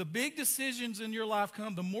 When the big decisions in your life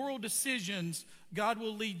come, the moral decisions, God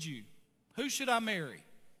will lead you. Who should I marry?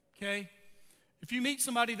 Okay? If you meet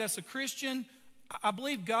somebody that's a Christian, I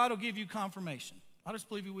believe God will give you confirmation. I just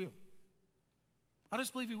believe he will. I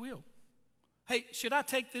just believe he will. Hey, should I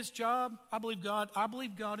take this job? I believe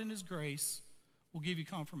God in his grace will give you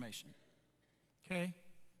confirmation. Okay?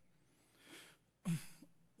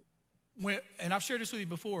 And I've shared this with you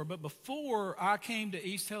before, but before I came to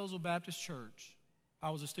East Hellsville Baptist Church, I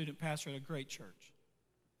was a student pastor at a great church.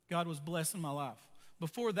 God was blessing my life.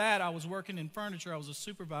 Before that, I was working in furniture. I was a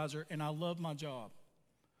supervisor, and I loved my job.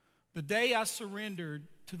 The day I surrendered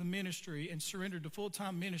to the ministry and surrendered to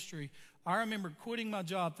full-time ministry, I remember quitting my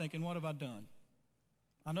job thinking, what have I done?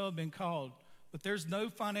 I know I've been called, but there's no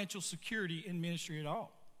financial security in ministry at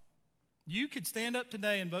all. You could stand up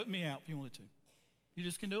today and vote me out if you wanted to. You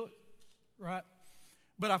just can do it, right?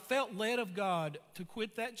 But I felt led of God to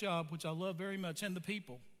quit that job, which I love very much, and the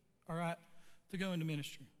people, all right, to go into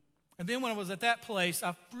ministry. And then when I was at that place,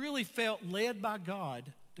 I really felt led by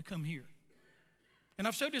God to come here. And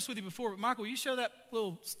I've showed this with you before, but Michael, will you show that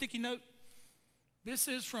little sticky note? This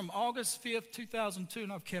is from August 5th, 2002,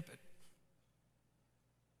 and I've kept it.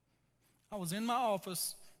 I was in my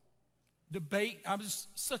office, I was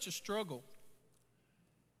such a struggle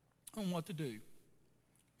on what to do.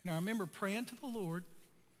 And I remember praying to the Lord,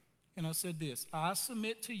 and I said this, I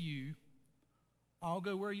submit to you, I'll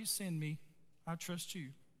go where you send me, I trust you.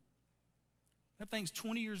 That thing's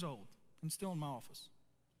 20 years old and still in my office.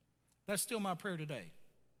 That's still my prayer today.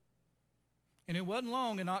 And it wasn't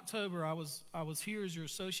long in October, I was here as your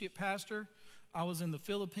associate pastor. I was in the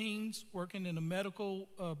Philippines working in a medical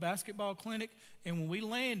basketball clinic. And when we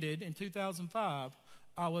landed in 2005,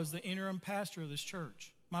 I was the interim pastor of this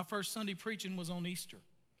church. My first Sunday preaching was on Easter.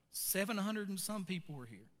 700 and some people were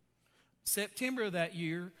here. September of that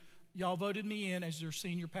year, y'all voted me in as your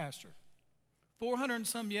senior pastor. 400 and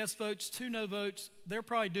some yes votes, 2 no votes. They're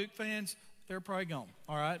probably Duke fans. They're probably gone.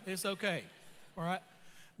 All right? It's okay. All right?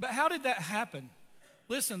 But how did that happen?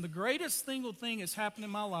 Listen, the greatest single thing that's happened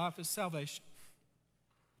in my life is salvation.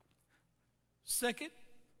 Second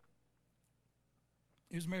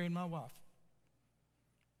is marrying my wife.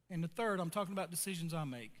 And the third, I'm talking about decisions I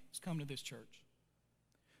make, is come to this church.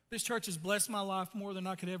 This church has blessed my life more than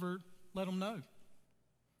I could ever let them know.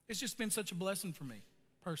 It's just been such a blessing for me,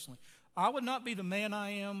 personally. I would not be the man I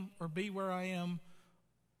am or be where I am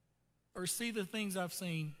or see the things I've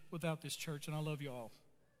seen without this church, and I love you all.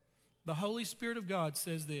 The Holy Spirit of God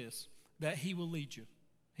says this, that He will lead you.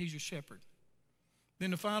 He's your shepherd.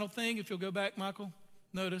 Then the final thing, if you'll go back, Michael,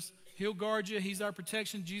 notice, He'll guard you. He's our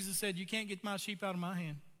protection. Jesus said, you can't get my sheep out of my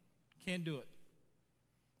hand. Can't do it.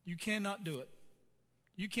 You cannot do it.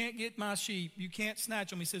 You can't get my sheep. You can't snatch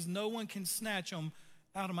them. He says, no one can snatch them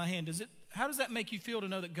out of my hand. How does that make you feel to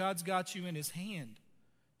know that God's got you in His hand?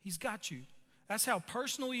 He's got you. That's how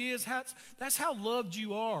personal He is. That's how loved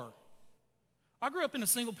you are. I grew up in a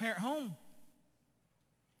single-parent home.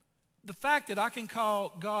 The fact that I can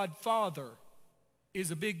call God Father is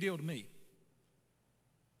a big deal to me.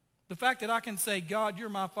 The fact that I can say, God, you're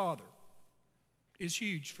my Father, is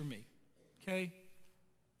huge for me, okay?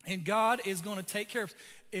 And God is going to take care of us.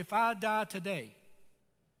 If I die today,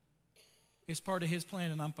 it's part of His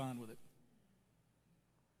plan, and I'm fine with it.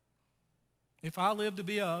 If I live to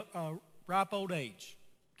be a ripe old age,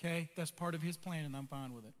 okay, that's part of His plan, and I'm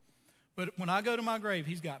fine with it. But when I go to my grave,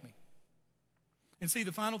 He's got me. And see,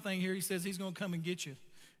 the final thing here, He says He's going to come and get you.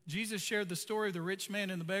 Jesus shared the story of the rich man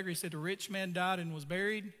and the beggar. He said the rich man died and was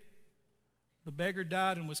buried. The beggar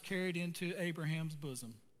died and was carried into Abraham's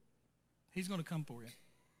bosom. He's going to come for you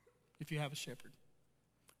if you have a shepherd.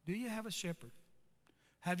 Do you have a shepherd?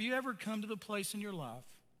 Have you ever come to the place in your life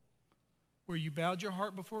where you bowed your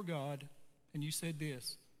heart before God and you said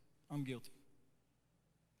this, I'm guilty?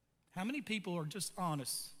 How many people are just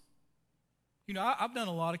honest? You know, I've done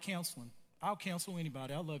a lot of counseling. I'll counsel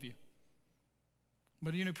anybody. I love you.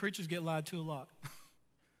 But, you know, preachers get lied to a lot.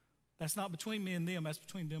 That's not between me and them. That's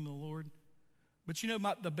between them and the Lord. But, you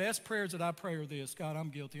know, the best prayers that I pray are this, God, I'm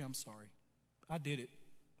guilty. I'm sorry. I did it.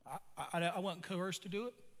 I wasn't coerced to do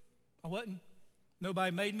it. I wasn't. Nobody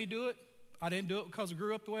made me do it. I didn't do it because I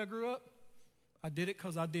grew up the way I grew up. I did it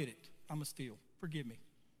because I did it. I'm a steal. Forgive me.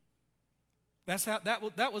 That's how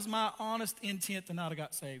that was my honest intent the night I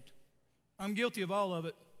got saved. I'm guilty of all of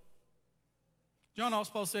it. John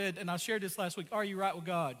Oswald said, and I shared this last week, are you right with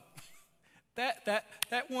God? That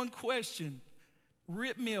one question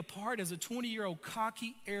ripped me apart as a 20-year-old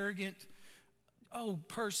cocky, arrogant,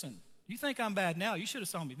 person. You think I'm bad now? You should have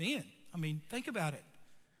saw me then. I mean, think about it.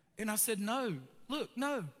 And I said, no. Look,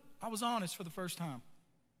 no. I was honest for the first time.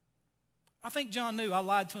 I think John knew I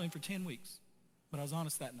lied to him for 10 weeks, but I was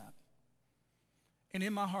honest that night. And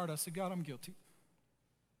in my heart, I said, God, I'm guilty.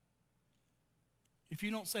 If you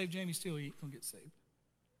don't save Jamie Steele, he ain't going to get saved.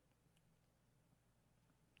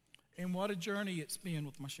 And what a journey it's been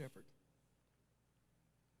with my shepherd.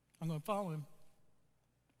 I'm going to follow him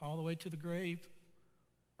all the way to the grave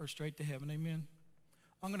or straight to heaven. Amen.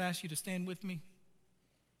 I'm going to ask you to stand with me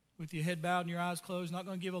with your head bowed and your eyes closed. Not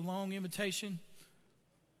going to give a long invitation.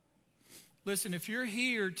 Listen, if you're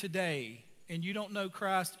here today and you don't know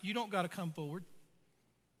Christ, you don't got to come forward.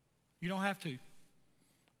 You don't have to.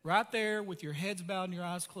 right there with your heads bowed and your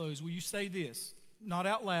eyes closed, will you say this, not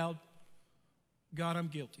out loud, God, I'm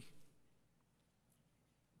guilty.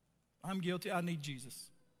 I'm guilty. I need Jesus.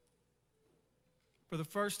 For the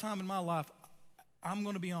first time in my life, I'm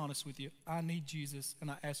going to be honest with you. I need Jesus, and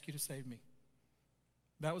I ask you to save me.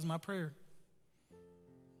 That was my prayer.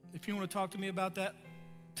 If you want to talk to me about that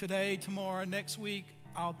today, tomorrow, next week,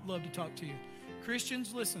 I'll love to talk to you.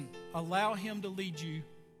 Christians, listen, allow him to lead you.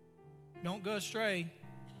 Don't go astray.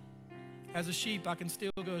 As a sheep, I can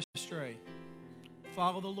still go astray.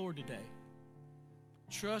 Follow the Lord today.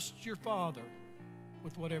 Trust your Father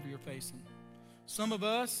with whatever you're facing. Some of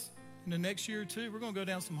us, in the next year or two, we're going to go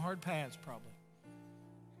down some hard paths probably.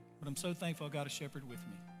 But I'm so thankful I got a shepherd with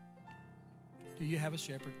me. Do you have a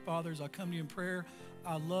shepherd? Father, as I come to you in prayer,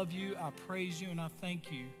 I love you, I praise you, and I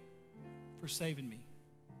thank you for saving me.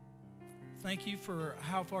 Thank you for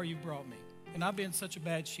how far you've brought me. And I've been such a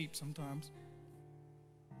bad sheep sometimes.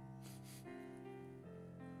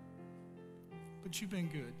 But you've been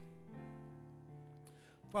good.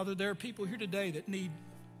 Father, there are people here today that need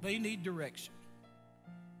direction.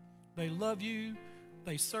 They love you,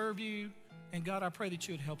 they serve you, and God, I pray that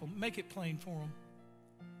you would help them. Make it plain for them.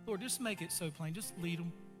 Lord, just make it so plain. Just lead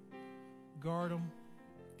them, guard them,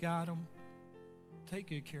 guide them. Take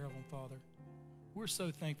good care of them, Father. We're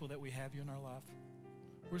so thankful that we have you in our life.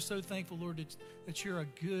 We're so thankful, Lord, that you're a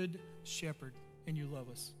good shepherd and you love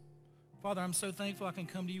us. Father, I'm so thankful I can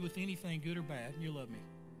come to you with anything, good or bad, and you love me.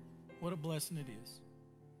 What a blessing it is.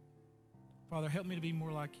 Father, help me to be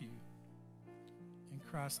more like you. In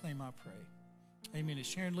Christ's name I pray. Amen. As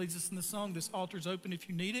Sharon leads us in the song, this altar's open if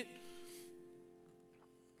you need it.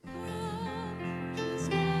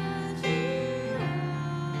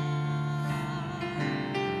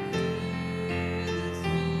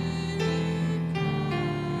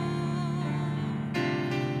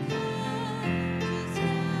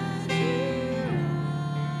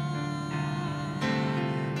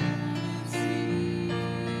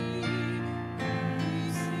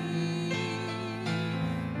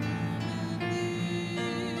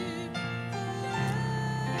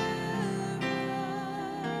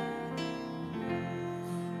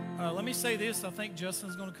 Let me say this. I think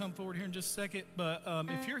Justin's going to come forward here in just a second. But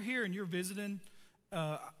if you're here and you're visiting,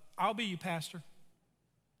 I'll be your pastor.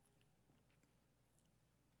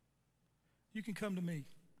 You can come to me,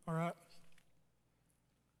 all right?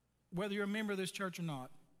 Whether you're a member of this church or not,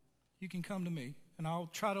 you can come to me, and I'll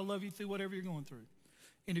try to love you through whatever you're going through.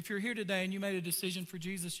 And if you're here today and you made a decision for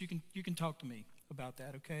Jesus, you can talk to me about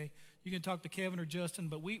that, okay? You can talk to Kevin or Justin,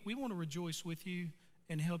 but we want to rejoice with you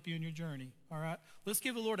and help you in your journey, all right? Let's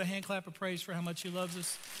give the Lord a hand clap of praise for how much he loves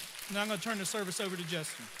us. Now I'm going to turn the service over to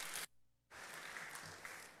Justin.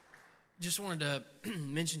 Just wanted to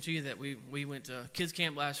mention to you that we went to kids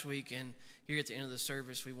camp last week, and here at the end of the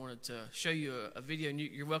service, we wanted to show you a video. And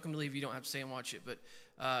you're welcome to leave. You don't have to stay and watch it. But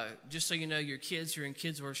just so you know, your kids who are in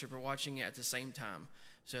kids worship are watching it at the same time.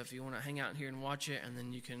 So if you want to hang out in here and watch it, and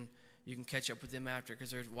then you can catch up with them after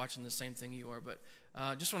because they're watching the same thing you are. But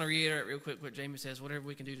just want to reiterate real quick what Jamie says. Whatever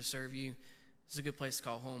we can do to serve you, this is a good place to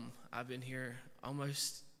call home. I've been here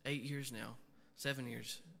almost 8 years now, 7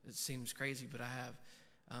 years. It seems crazy, but I have.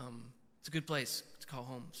 It's a good place to call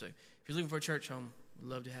home. So if you're looking for a church home, we'd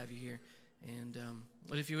love to have you here. And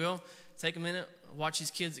but if you will, take a minute, watch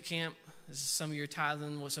these kids at camp. This is some of your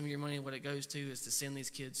tithing, some of your money, what it goes to is to send these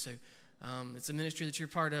kids. So it's a ministry that you're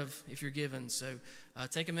part of if you're given. So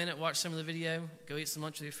take a minute, watch some of the video, go eat some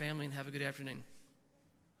lunch with your family, and have a good afternoon.